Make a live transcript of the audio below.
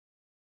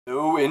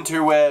Hello,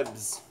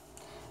 interwebs.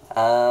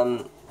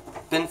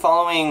 Been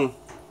following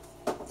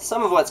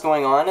some of what's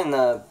going on in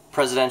the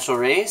presidential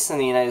race in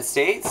the United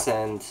States,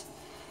 and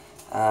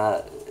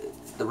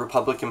the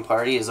Republican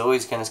Party has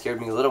always kind of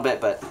scared me a little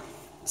bit, but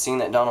seeing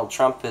that Donald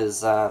Trump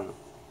is, well,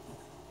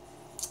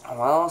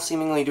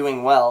 seemingly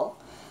doing well,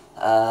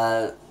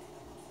 I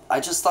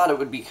just thought it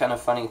would be kind of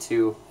funny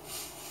to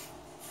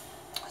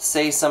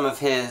say some of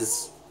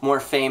his more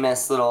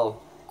famous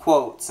little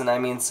quotes, and I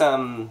mean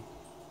some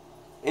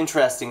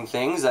interesting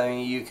things. I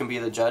mean, you can be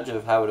the judge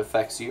of how it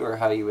affects you or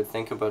how you would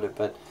think about it,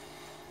 but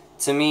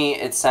to me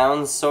it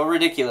sounds so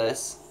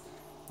ridiculous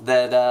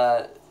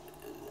that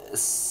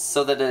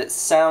so that it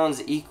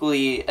sounds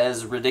equally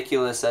as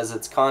ridiculous as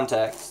its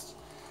context,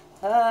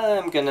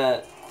 I'm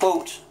gonna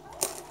quote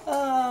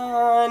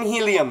on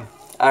helium.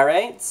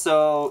 Alright,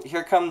 so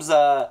here comes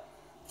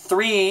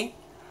 3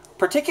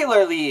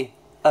 particularly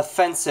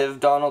offensive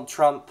Donald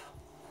Trump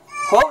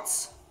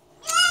quotes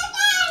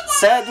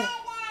said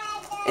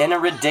in a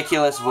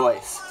ridiculous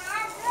voice.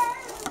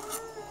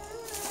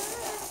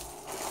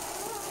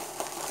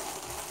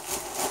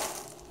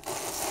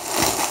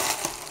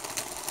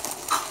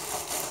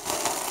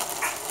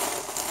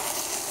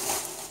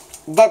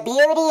 The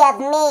beauty of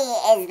me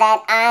is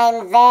that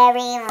I'm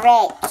very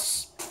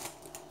rich.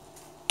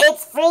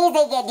 It's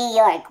freezing in New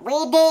York.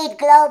 We need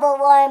global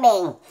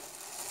warming.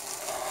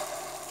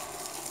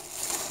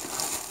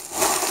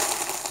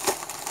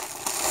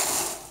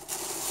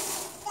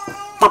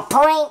 The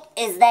point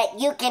is that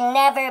you can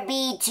never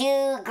be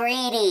too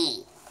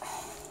greedy.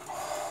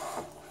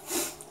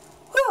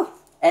 Whew.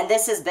 And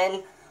this has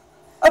been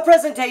a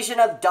presentation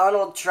of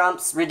Donald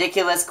Trump's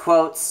ridiculous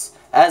quotes,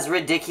 as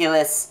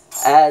ridiculous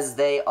as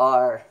they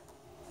are.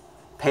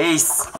 Peace.